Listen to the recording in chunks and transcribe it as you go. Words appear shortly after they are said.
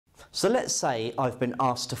So let's say I've been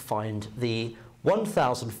asked to find the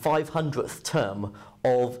 1500th term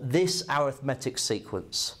of this arithmetic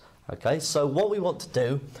sequence. Okay, so what we want to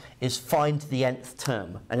do is find the nth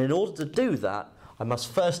term, and in order to do that I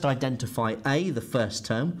must first identify A, the first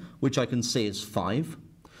term, which I can see is 5.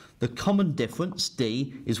 The common difference,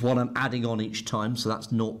 D, is what I'm adding on each time, so that's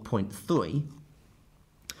 0.3.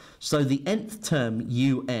 So the nth term,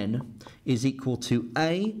 un, is equal to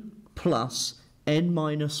A plus n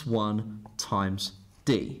minus 1 times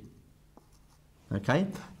D. Okay,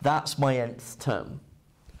 that's my nth term.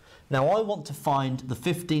 Now I want to find the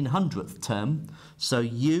 1500th term, so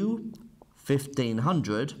U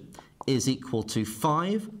 1500 is equal to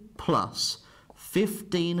 5 plus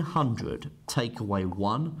 1500 take away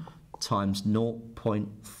 1 times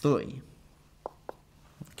 0.3.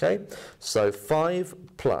 Okay, so 5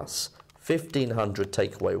 plus 1500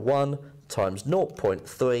 take away 1 times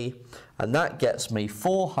 0.3, and that gets me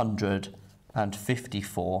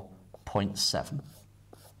 454.7.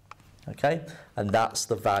 Okay, and that's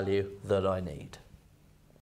the value that I need.